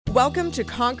Welcome to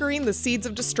Conquering the Seeds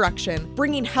of Destruction,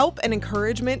 bringing help and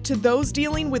encouragement to those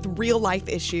dealing with real-life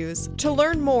issues. To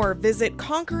learn more, visit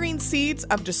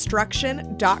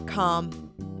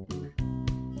conqueringseedsofdestruction.com.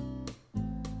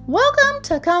 Welcome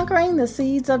to Conquering the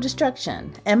Seeds of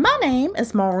Destruction, and my name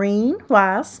is Maureen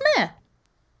Y. Smith.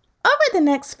 Over the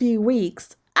next few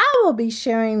weeks, I will be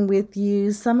sharing with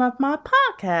you some of my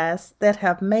podcasts that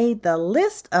have made the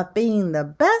list of being the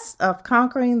best of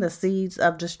conquering the seeds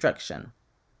of destruction.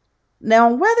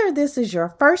 Now, whether this is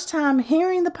your first time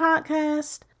hearing the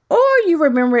podcast or you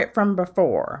remember it from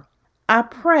before, I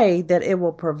pray that it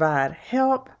will provide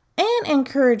help and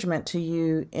encouragement to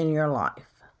you in your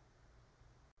life.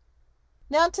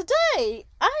 Now, today,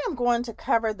 I am going to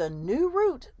cover the new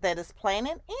root that is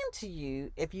planted into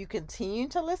you if you continue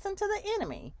to listen to the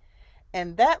enemy.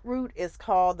 And that root is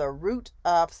called the root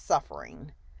of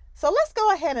suffering. So let's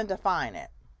go ahead and define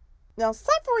it. Now,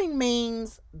 suffering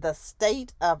means the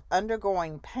state of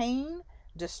undergoing pain,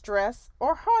 distress,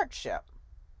 or hardship.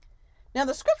 Now,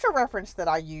 the scripture reference that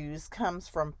I use comes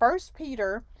from 1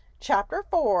 Peter chapter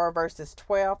 4, verses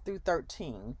 12 through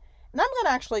 13. And I'm going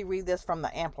to actually read this from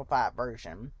the Amplified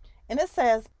Version. And it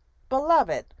says,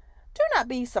 "Beloved, do not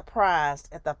be surprised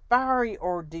at the fiery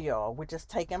ordeal which is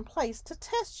taking place to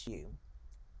test you.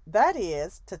 That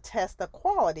is, to test the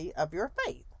quality of your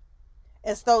faith,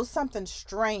 as though something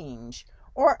strange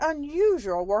or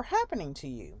unusual were happening to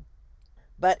you.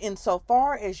 But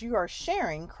insofar as you are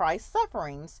sharing Christ's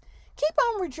sufferings, keep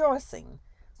on rejoicing,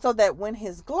 so that when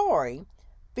his glory,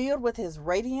 filled with his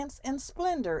radiance and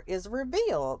splendor, is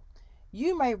revealed,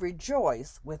 you may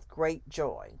rejoice with great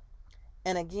joy."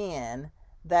 And again,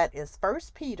 that is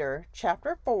 1 Peter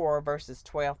chapter 4, verses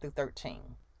 12 through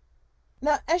 13.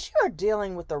 Now, as you are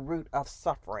dealing with the root of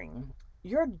suffering,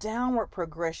 your downward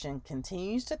progression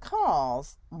continues to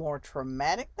cause more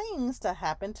traumatic things to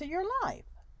happen to your life.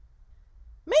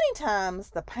 Many times,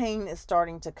 the pain is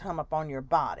starting to come upon your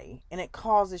body, and it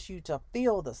causes you to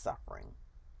feel the suffering.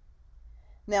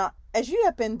 Now, as you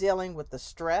have been dealing with the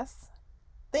stress,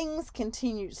 things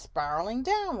continue spiraling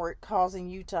downward, causing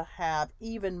you to have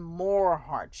even more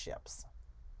hardships.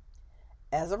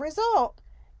 As a result,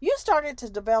 you started to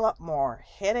develop more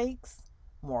headaches,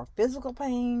 more physical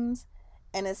pains,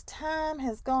 and as time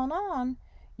has gone on,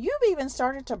 you've even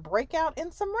started to break out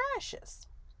in some rashes.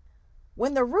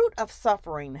 When the root of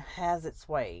suffering has its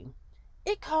way,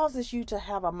 it causes you to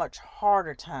have a much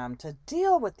harder time to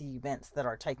deal with the events that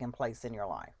are taking place in your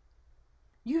life.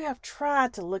 You have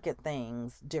tried to look at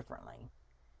things differently.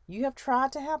 You have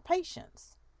tried to have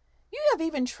patience. You have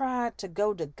even tried to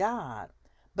go to God,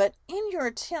 but in your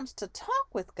attempts to talk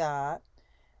with God,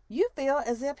 you feel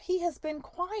as if he has been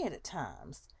quiet at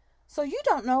times. So you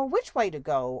don't know which way to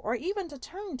go or even to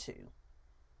turn to.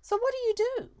 So what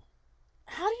do?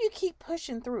 How do you keep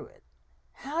pushing through it?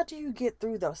 How do you get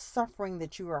through the suffering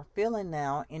that you are feeling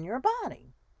now in your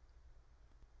body?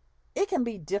 It can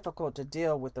be difficult to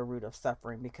deal with the root of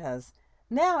suffering because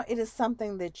now it is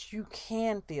something that you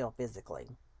can feel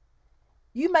physically.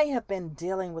 You may have been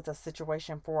dealing with a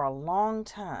situation for a long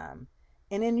time,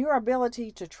 and in your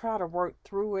ability to try to work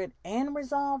through it and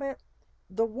resolve it,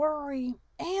 the worry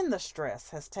and the stress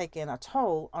has taken a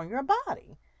toll on your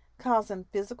body, causing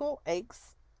physical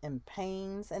aches and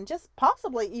pains and just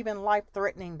possibly even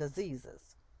life-threatening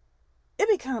diseases. It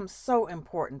becomes so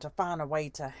important to find a way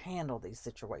to handle these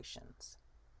situations.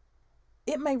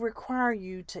 It may require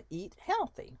you to eat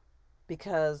healthy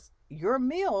because your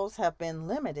meals have been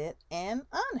limited and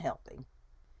unhealthy.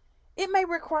 It may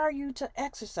require you to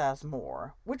exercise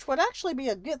more, which would actually be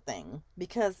a good thing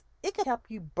because it can help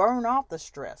you burn off the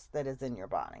stress that is in your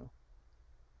body.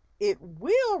 It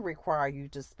will require you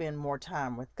to spend more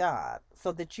time with God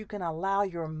so that you can allow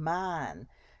your mind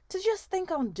to just think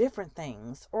on different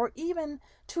things or even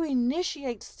to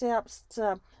initiate steps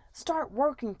to start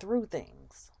working through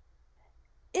things.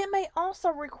 It may also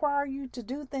require you to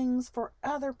do things for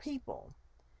other people,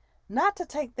 not to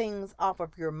take things off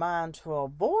of your mind to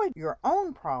avoid your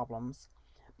own problems,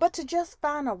 but to just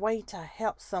find a way to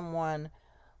help someone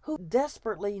who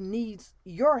desperately needs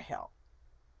your help.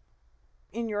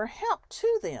 In your help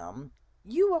to them,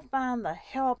 you will find the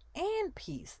help and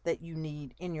peace that you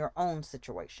need in your own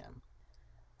situation.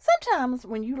 Sometimes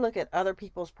when you look at other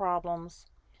people's problems,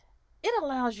 it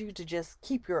allows you to just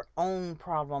keep your own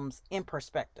problems in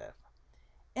perspective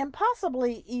and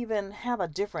possibly even have a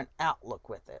different outlook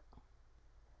with it.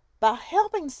 By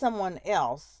helping someone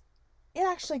else, it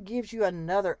actually gives you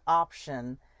another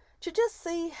option to just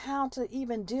see how to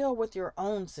even deal with your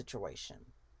own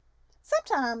situation.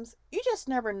 Sometimes you just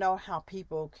never know how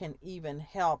people can even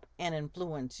help and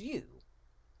influence you.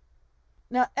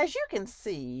 Now, as you can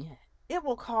see, it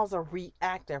will cause a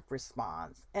reactive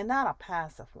response and not a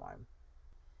passive one.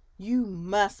 You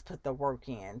must put the work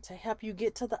in to help you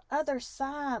get to the other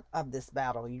side of this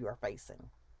battle you are facing.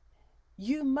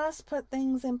 You must put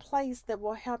things in place that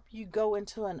will help you go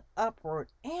into an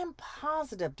upward and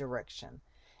positive direction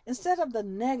instead of the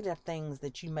negative things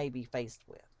that you may be faced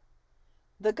with.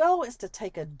 The goal is to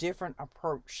take a different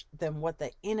approach than what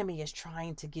the enemy is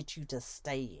trying to get you to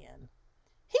stay in.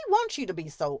 He wants you to be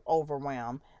so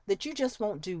overwhelmed that you just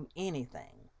won't do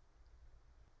anything.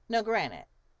 Now, granted,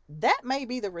 that may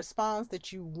be the response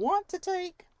that you want to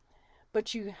take,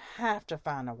 but you have to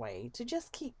find a way to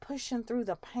just keep pushing through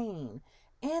the pain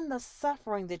and the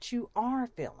suffering that you are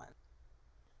feeling.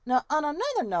 Now, on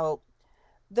another note,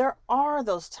 there are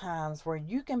those times where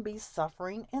you can be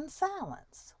suffering in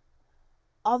silence.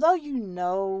 Although you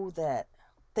know that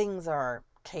things are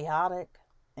chaotic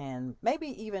and maybe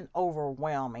even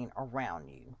overwhelming around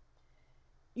you,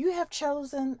 you have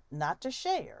chosen not to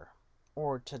share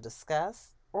or to discuss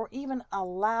or even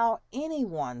allow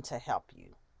anyone to help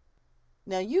you.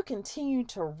 Now, you continue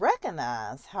to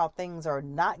recognize how things are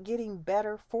not getting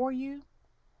better for you,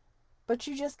 but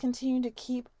you just continue to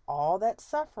keep all that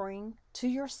suffering to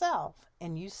yourself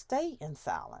and you stay in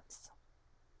silence.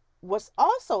 What's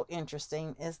also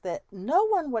interesting is that no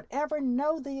one would ever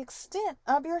know the extent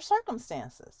of your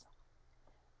circumstances.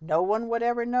 No one would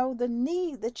ever know the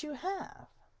need that you have.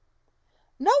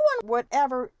 No one would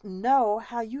ever know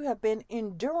how you have been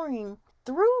enduring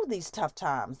through these tough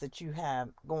times that you have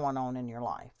going on in your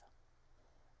life.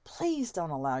 Please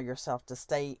don't allow yourself to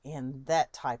stay in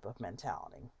that type of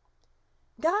mentality.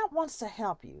 God wants to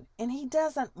help you, and He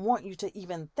doesn't want you to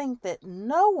even think that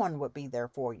no one would be there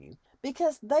for you,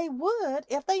 because they would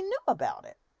if they knew about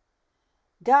it.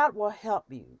 God will help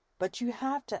you, but you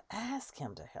have to ask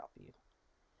Him to help you.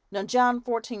 Now, John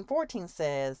 14:14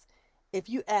 says, "If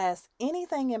you ask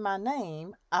anything in my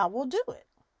name, I will do it."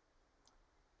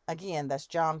 Again, that's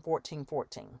John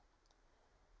 14:14.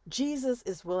 Jesus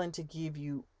is willing to give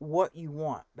you what you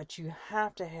want, but you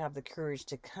have to have the courage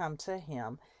to come to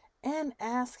Him and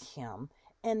ask Him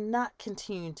and not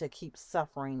continue to keep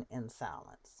suffering in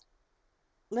silence.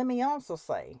 Let me also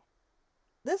say,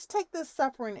 let's take this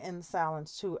suffering in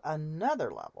silence to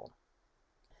another level.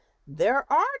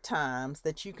 There are times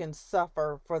that you can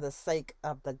suffer for the sake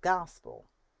of the gospel.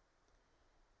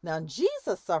 Now,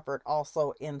 Jesus suffered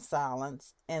also in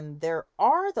silence, and there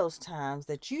are those times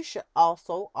that you should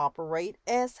also operate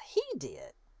as He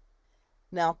did.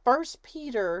 Now, 1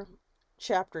 Peter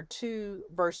chapter 2,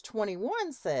 verse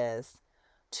 21 says,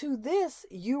 "To this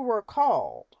you were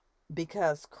called,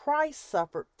 because Christ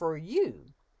suffered for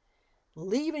you,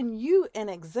 leaving you an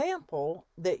example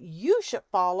that you should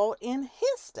follow in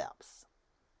His steps."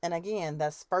 And again,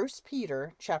 that's 1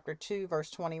 Peter chapter 2, verse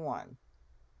 21.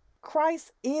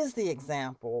 Christ is the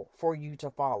example for you to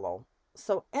follow.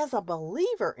 So as a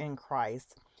believer in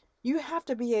Christ, you have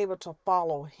to be able to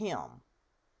follow Him.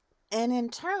 And in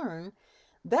turn,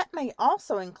 that may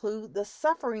also include the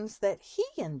sufferings that He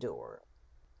endured.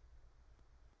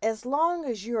 As long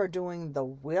as you are doing the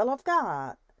will of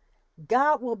God,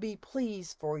 God will be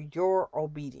pleased for your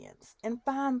obedience and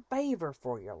find favor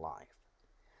for your life.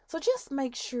 So just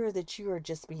make sure that you are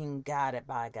just being guided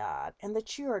by God and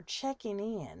that you are checking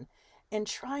in and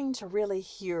trying to really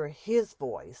hear His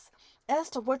voice as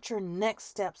to what your next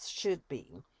steps should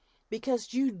be,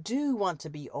 because you do want to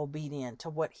be obedient to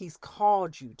what He's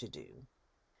called you to do.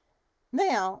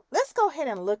 Now, let's go ahead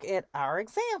and look at our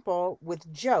example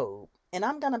with Job. And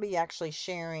I'm going to be actually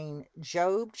sharing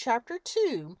Job chapter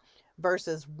 2,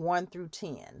 verses 1 through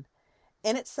 10.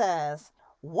 And it says,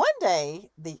 "One day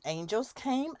the angels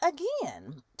came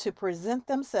again to present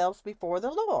themselves before the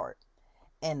Lord,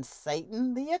 and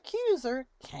Satan the accuser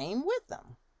came with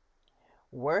them.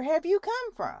 'Where have you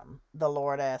come from?' the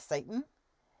Lord asked Satan.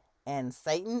 And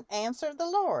Satan answered the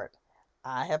Lord,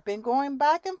 'I have been going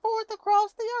back and forth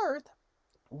across the earth,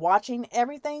 watching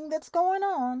everything that's going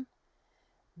on.'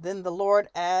 Then the Lord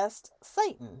asked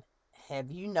Satan,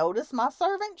 'Have you noticed my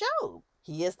servant Job?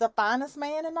 He is the finest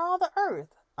man in all the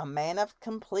earth, a man of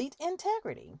complete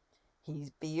integrity.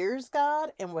 He fears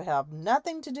God and will have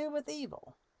nothing to do with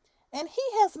evil. And he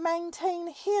has maintained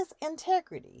his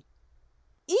integrity,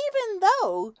 even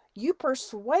though you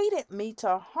persuaded me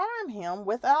to harm him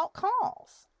without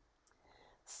cause.'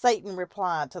 Satan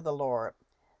replied to the Lord,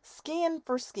 'Skin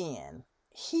for skin.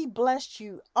 He blessed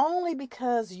you only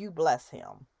because you bless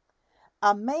him.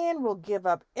 A man will give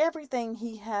up everything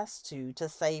he has to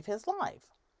save his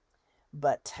life.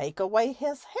 But take away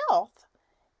his health,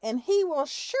 and he will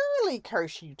surely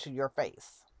curse you to your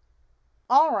face.'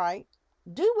 All right,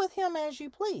 Do with him as you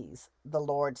please, the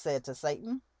Lord said to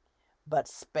Satan, but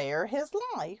spare his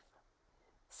life.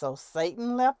 So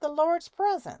Satan left the Lord's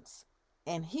presence,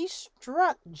 and he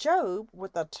struck Job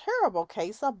with a terrible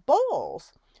case of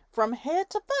boils from head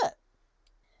to foot.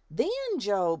 Then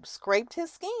Job scraped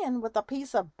his skin with a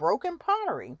piece of broken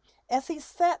pottery as he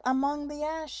sat among the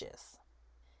ashes.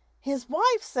 His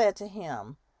wife said to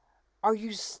him, "Are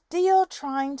you still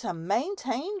trying to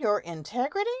maintain your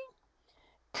integrity?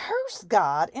 Curse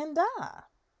God and die."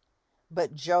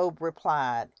 But Job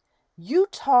replied, "You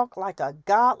talk like a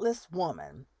godless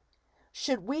woman.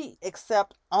 Should we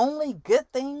accept only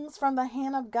good things from the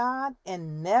hand of God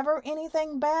and never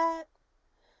anything bad?"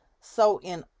 So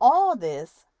in all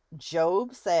this,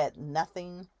 Job said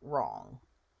nothing wrong.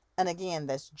 And again,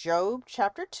 that's Job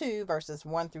chapter 2, verses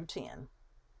 1 through 10.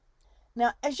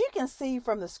 Now, as you can see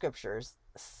from the scriptures,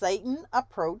 Satan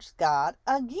approached God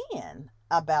again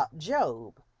about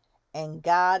Job, and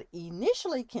God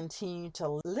initially continued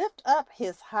to lift up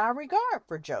his high regard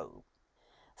for Job.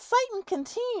 Satan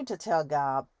continued to tell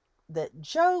God that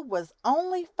Job was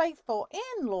only faithful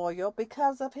and loyal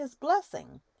because of his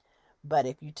blessing. But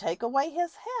if you take away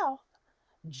his health,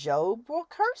 Job will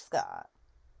curse God.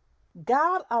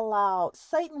 God allowed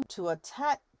Satan to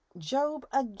attack Job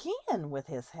again with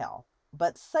his health,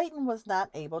 but Satan was not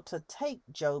able to take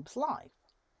Job's life.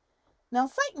 Now,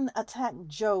 Satan attacked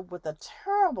Job with a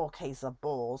terrible case of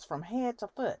boils from head to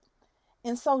foot,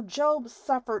 and so Job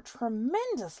suffered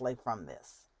tremendously from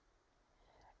this.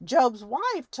 Job's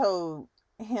wife told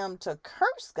him to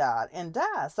curse God and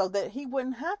die so that he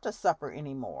wouldn't have to suffer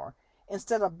anymore,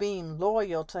 instead of being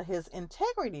loyal to his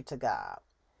integrity to God.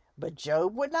 But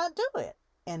Job would not do it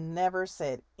and never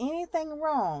said anything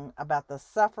wrong about the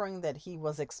suffering that he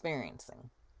was experiencing.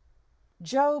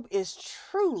 Job is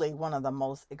truly one of the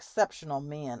most exceptional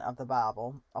men of the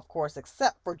Bible, of course,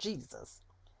 except for Jesus.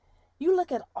 You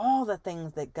look at all the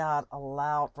things that God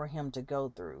allowed for him to go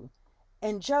through,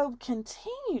 and Job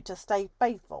continued to stay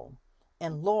faithful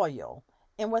and loyal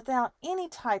and without any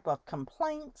type of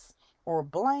complaints or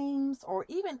blames or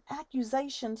even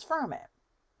accusations from it.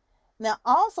 Now,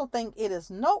 I also think it is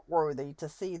noteworthy to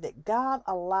see that God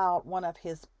allowed one of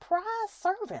his prized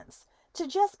servants to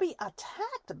just be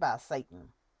attacked by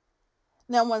Satan.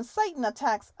 Now, when Satan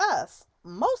attacks us,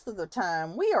 most of the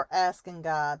time we are asking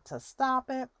God to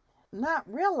stop it,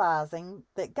 not realizing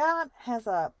that God has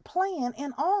a plan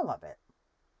in all of it.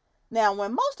 Now,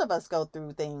 when most of us go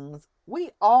through things,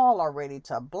 we all are ready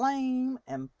to blame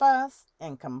and fuss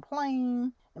and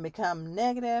complain and become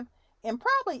negative and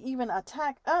probably even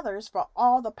attack others for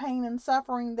all the pain and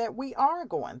suffering that we are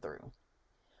going through.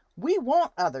 We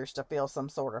want others to feel some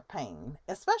sort of pain,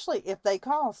 especially if they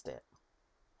caused it.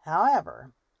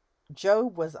 However,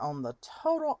 Job was on the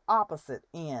total opposite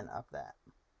end of that.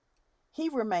 He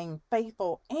remained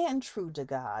faithful and true to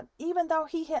God, even though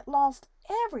he had lost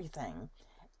everything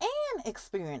and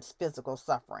experienced physical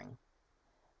suffering.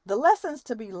 The lessons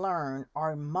to be learned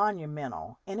are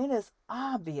monumental, and it is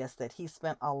obvious that he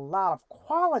spent a lot of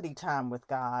quality time with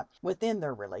God within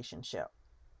their relationship.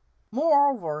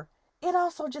 Moreover, it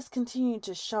also just continued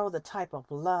to show the type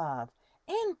of love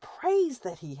and praise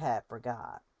that he had for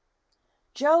God.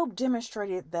 Job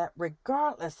demonstrated that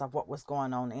regardless of what was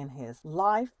going on in his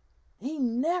life, he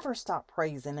never stopped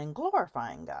praising and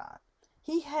glorifying God.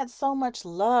 He had so much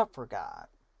love for God.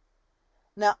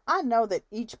 Now, I know that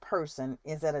each person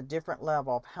is at a different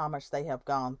level of how much they have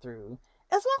gone through,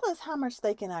 as well as how much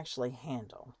they can actually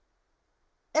handle.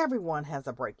 Everyone has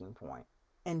a breaking point.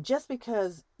 And just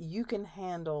because you can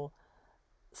handle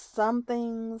some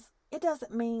things, it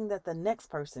doesn't mean that the next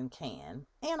person can,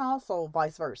 and also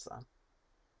vice versa.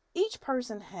 Each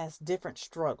person has different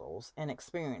struggles and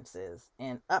experiences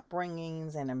and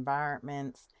upbringings and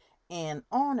environments and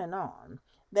on,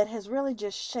 that has really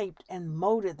just shaped and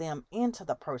molded them into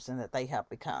the person that they have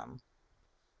become.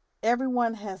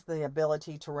 Everyone has the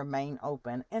ability to remain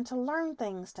open and to learn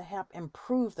things to help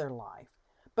improve their life,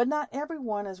 but not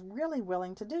everyone is really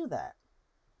willing to do that.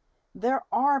 There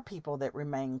are people that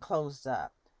remain closed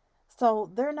up, so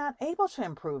they're not able to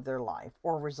improve their life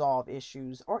or resolve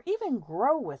issues or even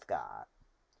grow with God.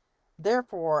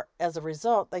 Therefore, as a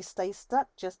result, they stay stuck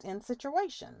just in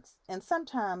situations and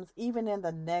sometimes even in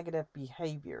the negative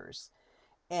behaviors.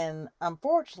 And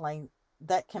unfortunately,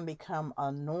 that can become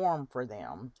a norm for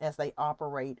them as they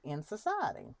operate in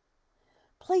society.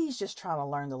 Please just try to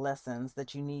learn the lessons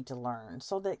that you need to learn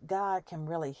so that God can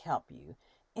really help you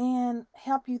and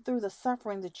help you through the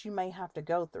suffering that you may have to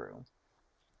go through.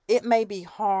 It may be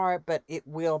hard, but it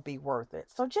will be worth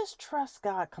it. So just trust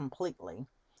God completely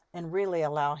and really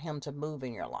allow Him to move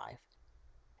in your life.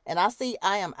 And I see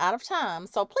I am out of time,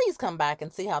 so please come back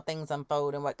and see how things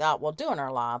unfold and what God will do in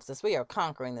our lives as we are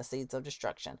conquering the seeds of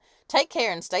destruction. Take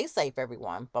care and stay safe,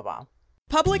 everyone. Bye-bye.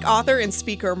 Public author and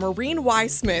speaker Maureen Y.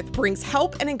 Smith brings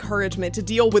help and encouragement to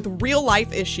deal with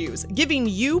real-life issues, giving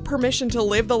you permission to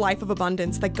live the life of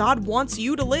abundance that God wants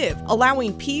you to live,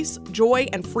 allowing peace, joy,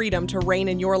 and freedom to reign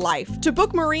in your life. To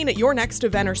book Maureen at your next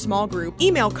event or small group,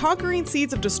 email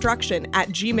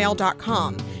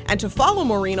conqueringseedsofdestruction@gmail.com. And to follow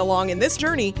Maureen along in this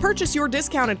journey, purchase your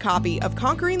discounted copy of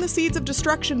Conquering the Seeds of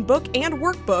Destruction book and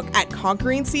workbook at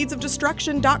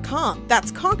conqueringseedsofdestruction.com.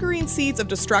 That's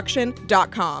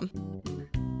conqueringseedsofdestruction.com.